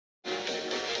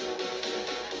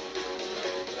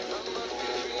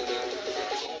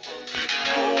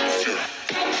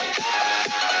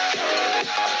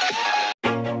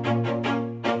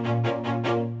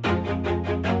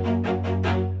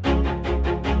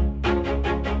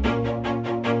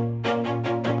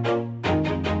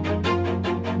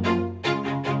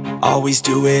Always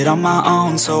do it on my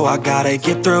own, so I gotta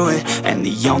get through it. And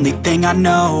the only thing I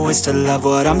know is to love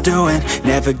what I'm doing.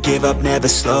 Never give up, never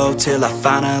slow, till I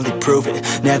finally prove it.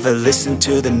 Never listen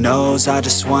to the no's, I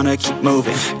just wanna keep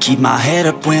moving. Keep my head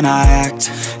up when I act,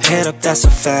 head up, that's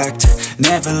a fact.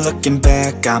 Never looking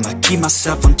back, I'ma keep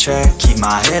myself on track. Keep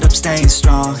my head up, staying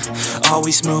strong,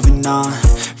 always moving on.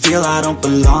 Feel I don't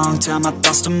belong, tell my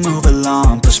thoughts to move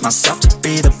along. Push myself to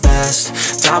be the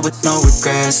best, die with no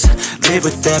regrets. Live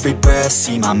with every breath,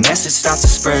 see my message start to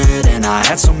spread. And I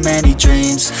had so many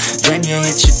dreams, then you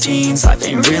hit your teens. Life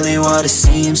ain't really what it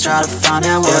seems, try to find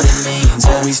out what it means.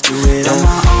 Always do it on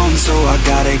my own, so I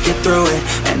gotta get through it.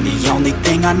 And the only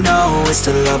thing I know is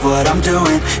to love what I'm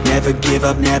doing. Never give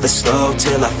up, never slow,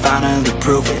 till I finally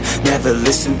prove it. Never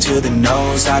listen to the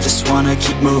no's, I just wanna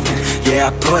keep moving. Yeah,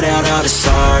 I put out all this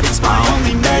art, it's my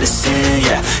only medicine.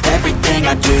 Yeah, everything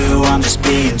I do, I'm just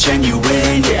being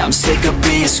genuine. Yeah, I'm sick of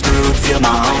being screwed, feel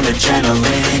my own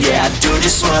adrenaline. Yeah, I do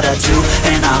just what I do,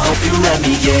 and I hope you let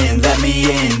me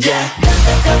in, yeah.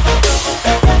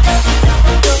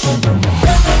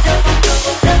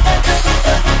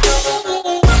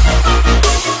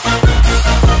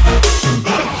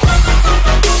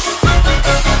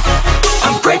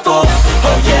 I'm grateful,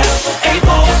 oh yeah,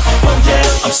 able, oh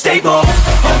yeah, I'm stable,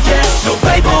 oh yeah, no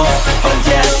label, oh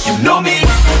yeah, you know me,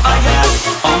 I have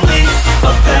only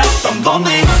a path, I'm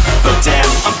lonely, but damn,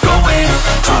 I'm going to win.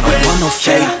 I don't want no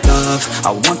fake love,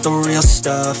 I want the real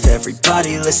stuff.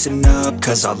 Everybody listen up,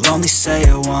 cause I'll only say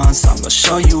it once. I'm gonna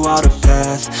show you all the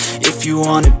path, if you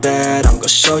want it bad. I'm gonna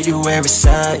show you where it's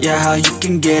at, yeah, how you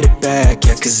can get it back.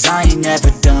 Yeah, cause I ain't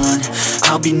never done,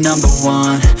 I'll be number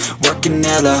one. Working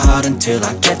hella hard until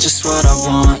I get just what I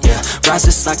want. Yeah,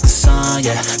 rises like the sun,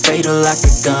 yeah, fatal like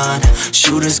a gun.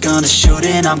 Shooter's gonna shoot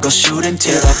and I'm gonna shoot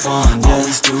until I won. Yeah.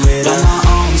 Always do it on my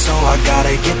own, so I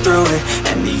gotta get through it.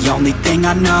 And the only thing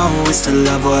I know is to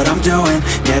love what I'm doing.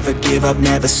 Never give up,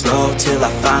 never slow, till I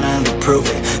finally prove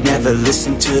it. Never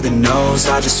listen to the no's,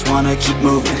 I just wanna keep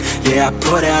moving. Yeah, I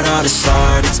put out all this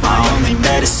art, it's my only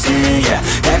medicine. Yeah,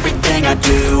 everything I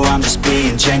do, I'm just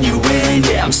being genuine.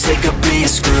 Yeah, I'm sick of being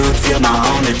screwed, feel my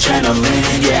own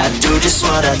adrenaline. Yeah, I do just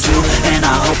what I do, and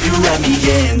I hope you let me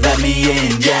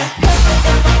in, yeah.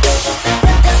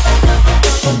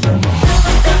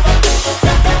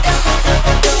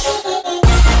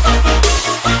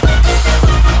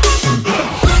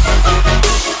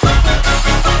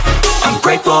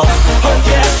 Grateful, oh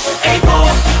yeah, able,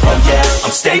 oh yeah,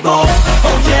 I'm stable,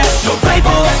 oh yeah, no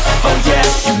label, oh yeah,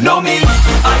 you know me,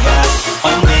 I have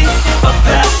only a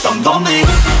path, I'm lonely,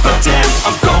 but damn,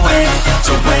 I'm going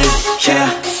to win, yeah.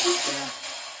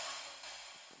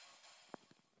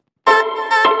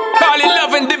 Call it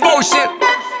love and devotion,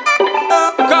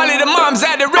 call it a mom's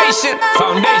adoration,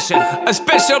 foundation, a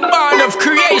special bond of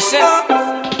creation.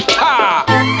 Ha!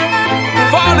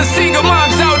 For all the single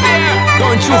moms out there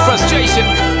going through frustration,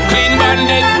 clean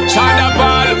bandit, China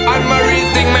Ball, and Marie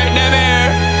thing make them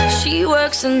air. She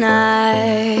works the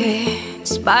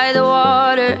nights by the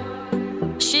water.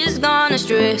 She's gone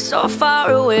astray, so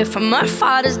far away from her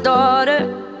father's daughter.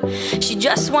 She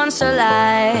just wants her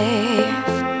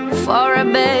life for a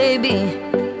baby.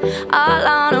 All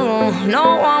on her own,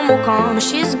 no one will come.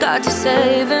 She's got to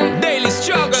save him. Daily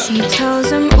struggle. She tells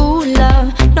him, ooh,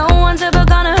 love, no one's ever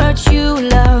gonna hurt you,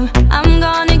 love. I'm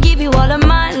gonna give you all of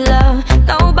my love.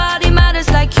 Nobody matters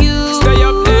like you. Stay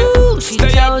up there. She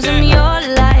tells him your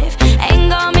life ain't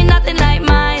gonna be nothing like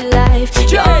my life.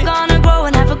 You're gonna grow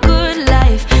and have a good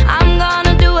life. I'm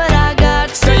gonna do what I got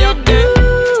to Stay up there.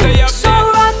 Stay up so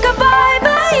there. rock-a-bye,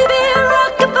 baby,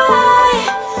 rock-a-bye.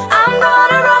 I'm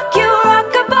gonna rock you,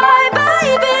 rock-a-bye,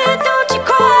 baby, don't you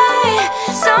cry.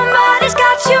 Somebody's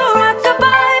got you,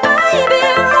 rock-a-bye, baby,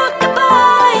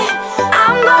 rock-a-bye.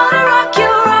 I'm gonna rock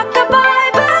you, rock-a-bye,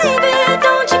 baby,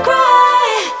 don't you cry.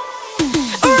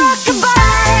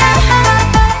 Rock-a-bye,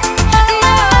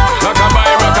 no.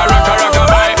 Rock-a-bye,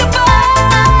 rock-a-rock-a-rock-a-bye.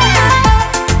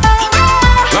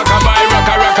 Rock-a-bye,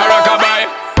 rock-a-rock-a-rock-a-bye.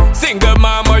 Single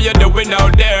mom, what you doing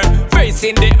out there?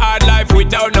 Facing the hard life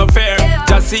without no fear.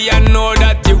 Just see and know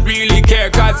that you really care,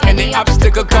 cause any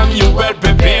obstacle come you well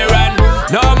prepare. And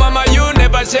no mama, you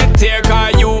never shed tear,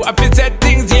 cause you have to set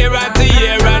things year after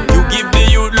year. And you give the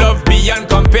youth love beyond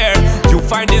compare. You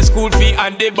find the school fee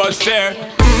and the bus fare.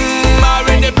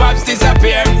 Already pops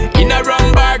disappear. In a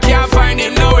wrong bar, can't find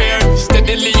him nowhere.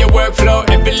 Steadily your workflow,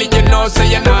 everything you know, so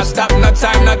you're not stop, no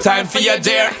time for your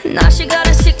dare. Now she got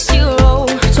a 6-year-old,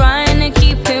 trying to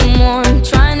keep him warm,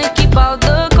 trying to keep out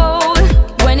the cold.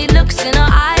 When he looks in her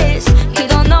eyes, he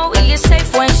don't know he is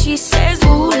safe when she says